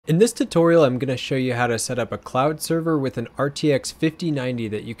In this tutorial, I'm going to show you how to set up a cloud server with an RTX 5090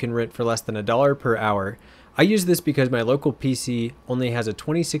 that you can rent for less than $1 per hour. I use this because my local PC only has a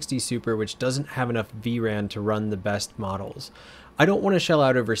 2060 Super, which doesn't have enough VRAM to run the best models. I don't want to shell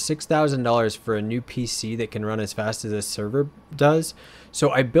out over $6,000 for a new PC that can run as fast as this server does, so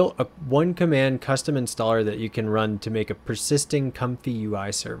I built a one-command custom installer that you can run to make a persisting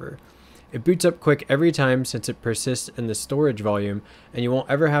ComfyUI server. It boots up quick every time since it persists in the storage volume, and you won't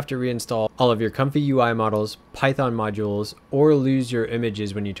ever have to reinstall all of your ComfyUI models, Python modules, or lose your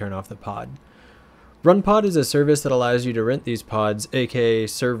images when you turn off the pod. RunPod is a service that allows you to rent these pods, aka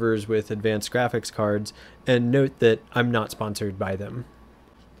servers with advanced graphics cards, and note that I'm not sponsored by them.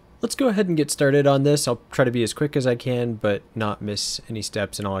 Let's go ahead and get started on this. I'll try to be as quick as I can, but not miss any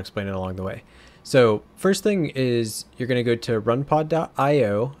steps, and I'll explain it along the way. So first thing is you're going to go to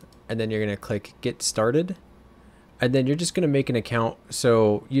runpod.io, and then you're going to click Get Started, and then you're just going to make an account.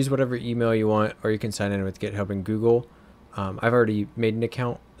 So use whatever email you want, or you can sign in with GitHub and Google. I've already made an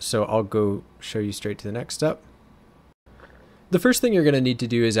account, so I'll go show you straight to the next step. The first thing you're going to need to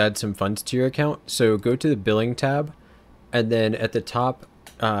do is add some funds to your account. So go to the billing tab, and then at the top,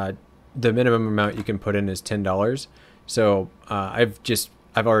 the minimum amount you can put in is $10. So I've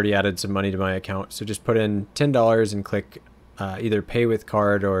already added some money to my account. So just put in $10 and click either pay with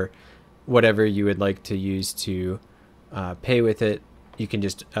card or whatever you would like to use to pay with it. You can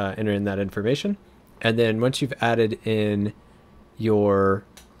just enter in that information. And then once you've added in your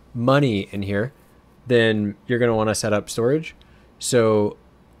money in here, then you're going to want to set up storage. So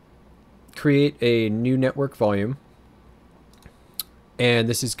create a new network volume. And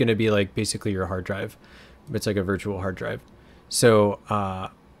this is going to be like basically your hard drive. It's like a virtual hard drive. So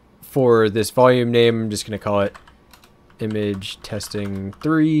for this volume name, I'm just going to call it image testing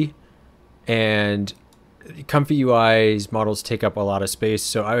 3, and ComfyUI's models take up a lot of space,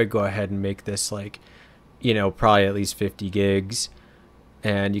 so I would go ahead and make this like, you know, probably at least 50 gigs,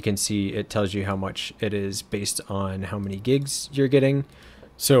 and you can see it tells you how much it is based on how many gigs you're getting.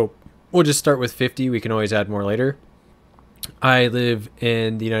 So we'll just start with 50. We can always add more later. I live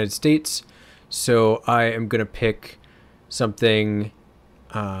in the United States, so I am going to pick something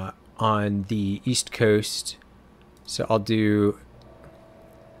on the East Coast. So I'll do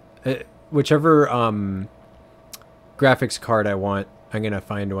whichever graphics card I want. I'm going to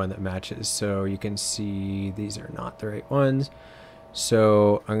find one that matches. So you can see these are not the right ones.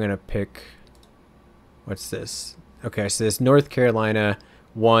 So I'm going to pick, what's this? Okay, so this North Carolina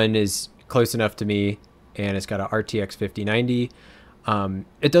one is close enough to me, and it's got a RTX 5090.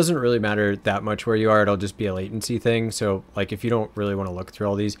 It doesn't really matter that much where you are. It'll just be a latency thing. So like if you don't really want to look through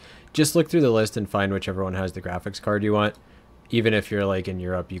all these, just look through the list and find whichever one has the graphics card you want. Even if you're like in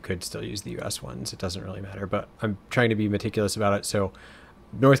Europe, you could still use the US ones. It doesn't really matter, but I'm trying to be meticulous about it. So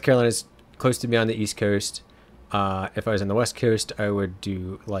North Carolina is close to me on the East Coast. If I was on the West Coast, I would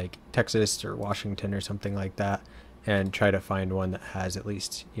do like Texas or Washington or something like that, and try to find one that has at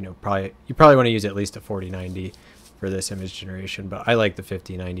least, you know, you probably want to use at least a 4090 for this image generation, but I like the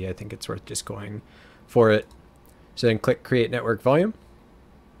 5090. I think it's worth just going for it. So then click Create Network Volume.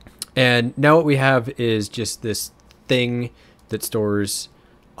 And now what we have is just this thing that stores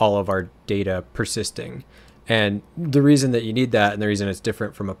all of our data persisting. And the reason that you need that, and the reason it's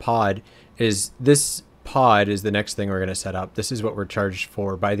different from a pod, is this pod is the next thing we're going to set up. This is what we're charged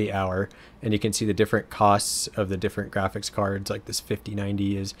for by the hour. And you can see the different costs of the different graphics cards. Like this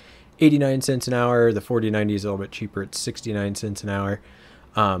 5090 is 89 cents an hour. The 4090 is a little bit cheaper. It's 69 cents an hour.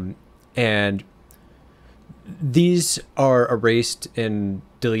 And these are erased and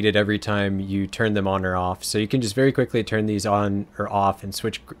deleted every time you turn them on or off. So you can just very quickly turn these on or off and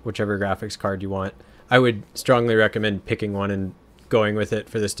switch whichever graphics card you want. I would strongly recommend picking one and going with it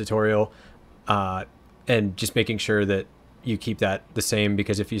for this tutorial, and just making sure that you keep that the same,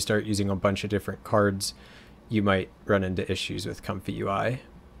 because if you start using a bunch of different cards, you might run into issues with ComfyUI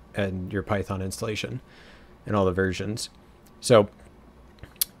and your Python installation and all the versions. So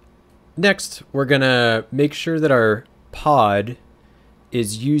next, we're going to make sure that our pod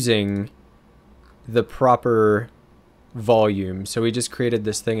is using the proper volume. So we just created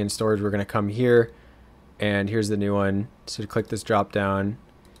this thing in storage. We're going to come here, and here's the new one. So click this drop down,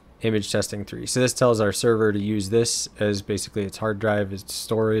 image testing 3. So this tells our server to use this as basically its hard drive, its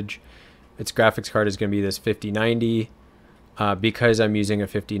storage. Its graphics card is going to be this 5090. Because I'm using a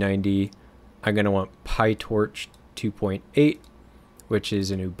 5090, I'm going to want PyTorch 2.8, which is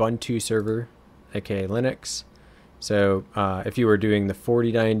an Ubuntu server, aka Linux. So if you were doing the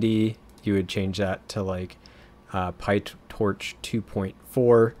 4090, you would change that to like PyTorch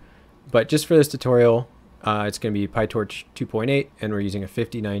 2.4. But just for this tutorial, it's going to be PyTorch 2.8, and we're using a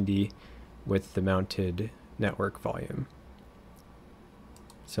 5090 with the mounted network volume.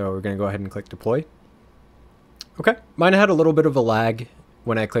 So we're going to go ahead and click deploy. Okay, mine had a little bit of a lag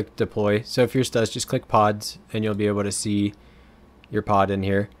when I clicked deploy. So if yours does, just click pods and you'll be able to see your pod in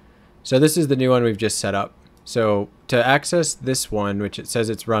here. So this is the new one we've just set up. So to access this one, which it says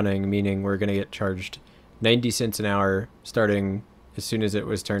it's running, meaning we're going to get charged 90 cents an hour starting as soon as it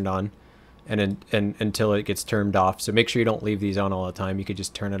was turned on and until it gets turned off. So make sure you don't leave these on all the time. You could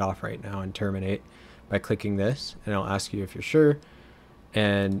just turn it off right now and terminate by clicking this, and it'll ask you if you're sure.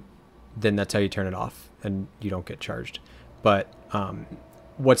 And then that's how you turn it off and you don't get charged. But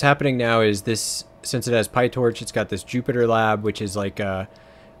what's happening now is this, since it has PyTorch, it's got this Jupyter Lab, which is like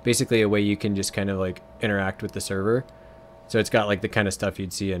basically a way you can just kind of like interact with the server. So it's got like the kind of stuff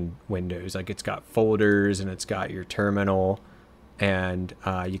you'd see in Windows, like it's got folders and it's got your terminal, and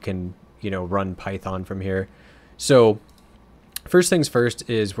you can, run Python from here. So first things first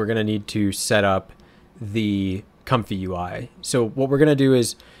is we're going to need to set up the ComfyUI. So what we're going to do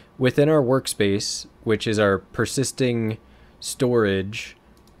is within our workspace, which is our persisting storage,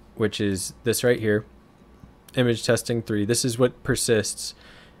 which is this right here, image testing 3. This is what persists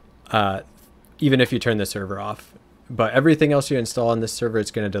even if you turn the server off. But everything else you install on this server, it's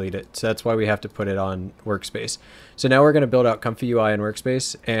going to delete it. So that's why we have to put it on workspace. So now we're going to build out ComfyUI in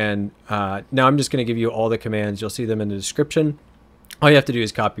workspace. And now I'm just going to give you all the commands. You'll see them in the description. All you have to do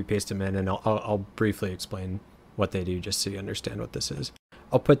is copy paste them in, and I'll briefly explain what they do just so you understand what this is.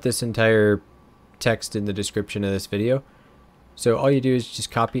 I'll put this entire text in the description of this video. So all you do is just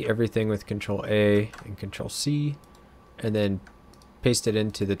copy everything with Control A and Control C, and then paste it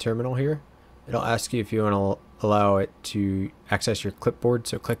into the terminal here. It'll ask you if you want to allow it to access your clipboard,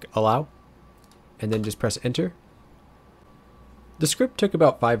 so click allow, and then just press enter. The script took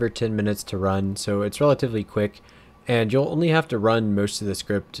about 5 or 10 minutes to run, so it's relatively quick, and you'll only have to run most of the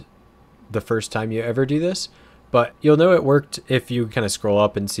script the first time you ever do this, but you'll know it worked if you kind of scroll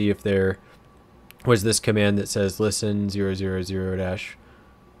up and see if there was this command that says listen 000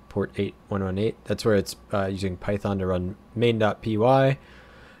 port 8118. That's where it's using Python to run main.py.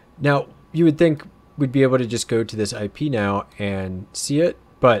 Now, you would think we'd be able to just go to this IP now and see it,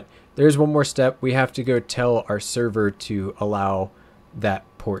 but there's one more step. We have to go tell our server to allow that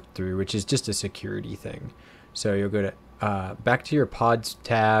port through, which is just a security thing. So you'll go to back to your pods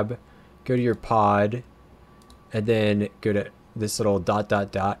tab, go to your pod, and then go to this little ...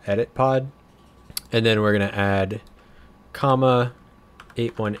 edit pod, and then we're going to add comma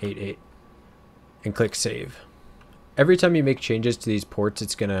 8188 and click save. Every time you make changes to these ports,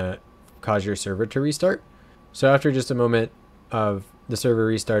 it's going to cause your server to restart. So after just a moment of the server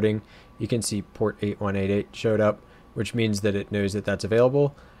restarting, you can see port 8188 showed up, which means that it knows that that's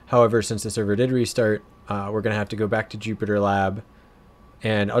available. However, since the server did restart, we're going to have to go back to Jupyter Lab,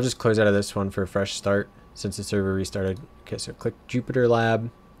 and I'll just close out of this one for a fresh start since the server restarted. Okay, so click Jupyter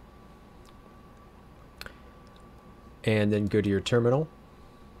Lab, and then go to your terminal.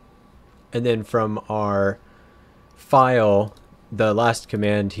 And then from our file, the last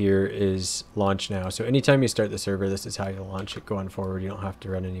command here is launch now. So anytime you start the server, this is how you launch it going forward. You don't have to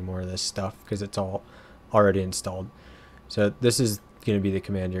run any more of this stuff because it's all already installed. So this is going to be the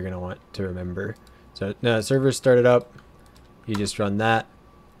command you're going to want to remember. So now the server started up, you just run that,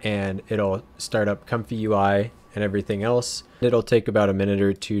 and it'll start up ComfyUI and everything else. It'll take about a minute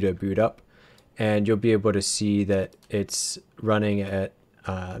or two to boot up, and you'll be able to see that it's running at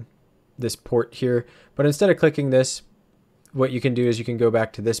this port here. But instead of clicking this, what you can do is you can go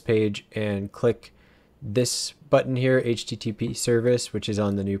back to this page and click this button here, HTTP service, which is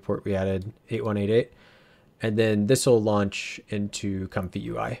on the new port we added, 8188. And then this will launch into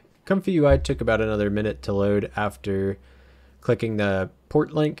ComfyUI. ComfyUI took about another minute to load after clicking the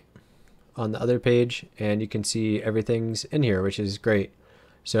port link on the other page, and you can see everything's in here, which is great.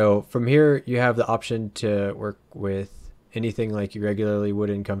 So from here, you have the option to work with anything like you regularly would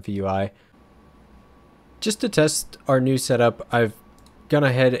in ComfyUI. Just to test our new setup, I've gone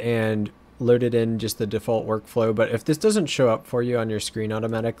ahead and loaded in just the default workflow, but if this doesn't show up for you on your screen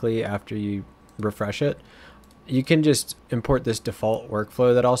automatically after you refresh it, you can just import this default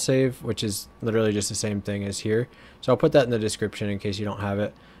workflow that I'll save, which is literally just the same thing as here. So I'll put that in the description in case you don't have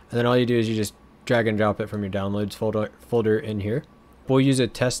it. And then all you do is you just drag and drop it from your downloads folder in here. We'll use a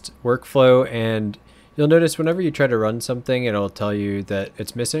test workflow, and you'll notice whenever you try to run something, it'll tell you that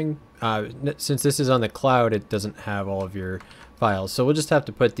it's missing. Since this is on the cloud, it doesn't have all of your files. So we'll just have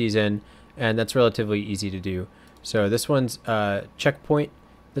to put these in, and that's relatively easy to do. So this one's checkpoint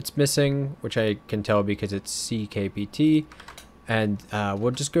that's missing, which I can tell because it's CKPT. And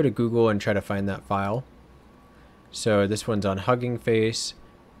we'll just go to Google and try to find that file. So this one's on Hugging Face,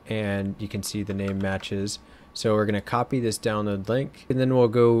 and you can see the name matches. So we're going to copy this download link, and then we'll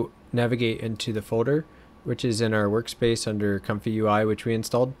go navigate into the folder, which is in our workspace under ComfyUI, which we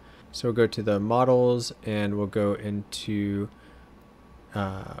installed. So we'll go to the models, and we'll go into,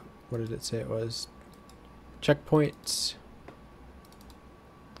 what did it say it was? Checkpoints.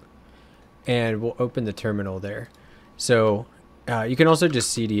 And we'll open the terminal there. So you can also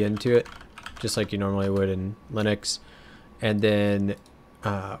just CD into it, just like you normally would in Linux. And then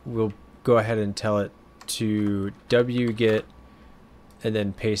we'll go ahead and tell it to wget and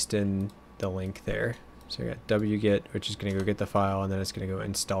then paste in the link there. So we got wget, which is going to go get the file, and then it's going to go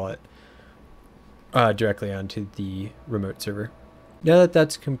install it directly onto the remote server. Now that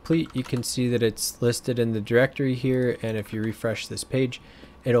that's complete, you can see that it's listed in the directory here, and if you refresh this page,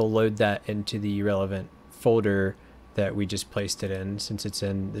 it'll load that into the relevant folder that we just placed it in, since it's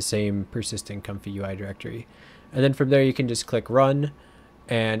in the same persistent ComfyUI directory. And then from there you can just click run,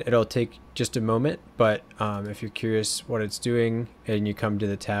 and it'll take just a moment, but if you're curious what it's doing and you come to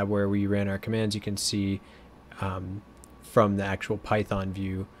the tab where we ran our commands, you can see from the actual Python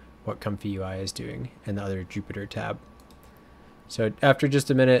view what ComfyUI is doing in the other Jupyter tab. So after just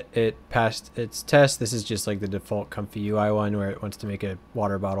a minute, it passed its test. This is just like the default ComfyUI one where it wants to make a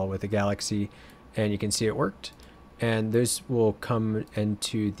water bottle with a galaxy, and you can see it worked. And this will come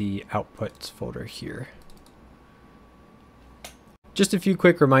into the outputs folder here. Just a few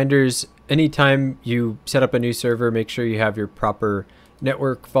quick reminders. Anytime you set up a new server, make sure you have your proper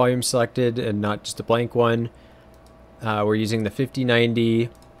network volume selected and not just a blank one. We're using the 5090.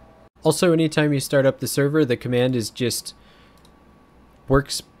 Also, anytime you start up the server, the command is just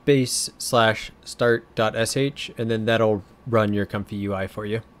workspace/start.sh, and then that'll run your ComfyUI for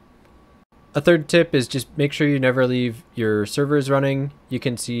you. A third tip is just make sure you never leave your servers running. You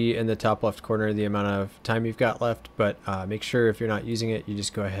can see in the top left corner the amount of time you've got left, but make sure if you're not using it, you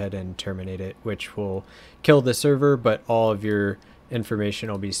just go ahead and terminate it, which will kill the server, but all of your information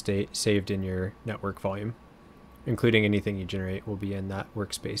will be saved in your network volume, including anything you generate will be in that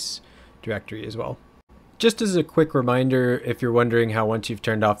workspace directory as well. Just as a quick reminder, if you're wondering how once you've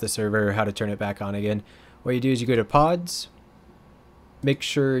turned off the server, how to turn it back on again, what you do is you go to pods, make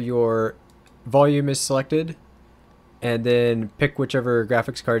sure your volume is selected, and then pick whichever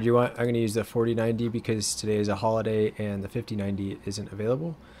graphics card you want. I'm going to use the 4090 because today is a holiday and the 5090 isn't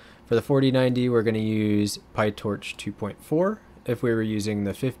available. For the 4090, we're going to use PyTorch 2.4. If we were using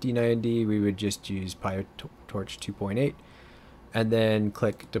the 5090, we would just use PyTorch 2.8, and then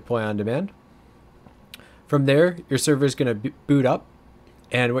click Deploy on Demand. From there, your server is going to boot up,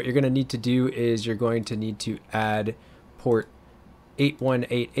 and what you're going to need to do is you're going to need to add port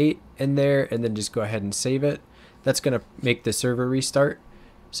 8188 in there, and then just go ahead and save it. That's going to make the server restart.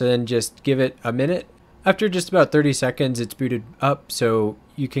 So then just give it a minute. After just about 30 seconds, it's booted up, so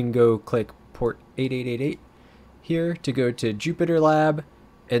you can go click port 8888 here to go to Jupyter Lab,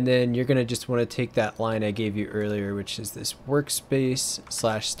 and then you're going to just want to take that line I gave you earlier, which is this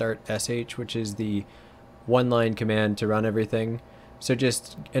workspace/start.sh, which is the one-line command to run everything. So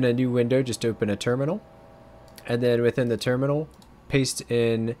just in a new window, just open a terminal, and then within the terminal, paste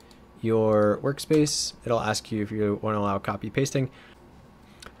in your workspace. It'll ask you if you want to allow copy pasting.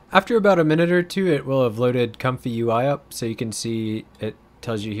 After about a minute or two, it will have loaded ComfyUI up, so you can see it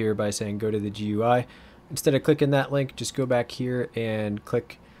tells you here by saying go to the GUI. Instead of clicking that link, just go back here and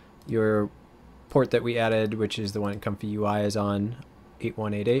click your port that we added, which is the one ComfyUI is on,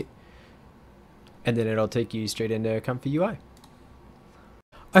 8188, and then it'll take you straight into ComfyUI.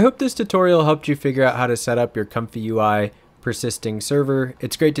 I hope this tutorial helped you figure out how to set up your ComfyUI persisting server.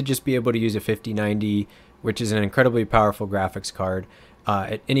 It's great to just be able to use a 5090, which is an incredibly powerful graphics card,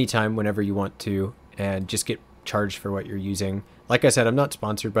 at any time whenever you want to, and just get charged for what you're using. Like I said, I'm not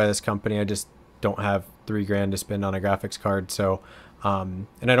sponsored by this company. I just don't have $3 grand to spend on a graphics card, so and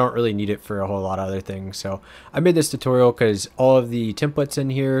I don't really need it for a whole lot of other things. So I made this tutorial because all of the templates in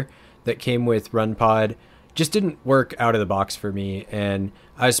here that came with RunPod just didn't work out of the box for me, and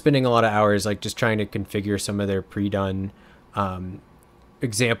I was spending a lot of hours like just trying to configure some of their pre-done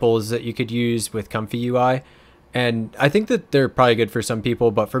examples that you could use with ComfyUI, and I think that they're probably good for some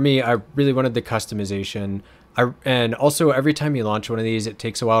people, but for me, I really wanted the customization. And also every time you launch one of these, it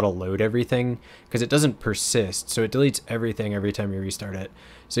takes a while to load everything because it doesn't persist, so it deletes everything every time you restart it.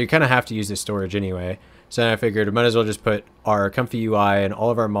 So you kind of have to use the storage anyway. So then I figured I might as well just put our ComfyUI and all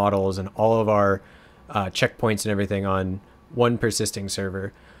of our models and all of our checkpoints and everything on one persisting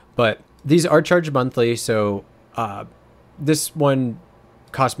server. But these are charged monthly, so this one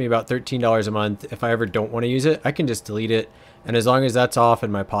cost me about $13 a month. If I ever don't want to use it, I can just delete it And as long as that's off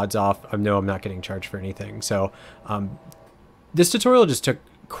and my pod's off, I know I'm not getting charged for anything. So this tutorial just took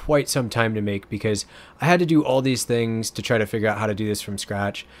quite some time to make because I had to do all these things to try to figure out how to do this from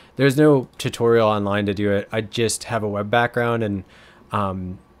scratch. There's no tutorial online to do it. I just have a web background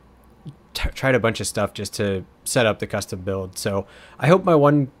and tried a bunch of stuff just to set up the custom build. So I hope my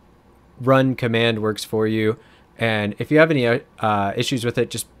one run command works for you. And if you have any issues with it,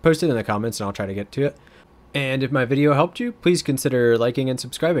 just post it in the comments and I'll try to get to it. And if my video helped you, please consider liking and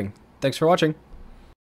subscribing. Thanks for watching.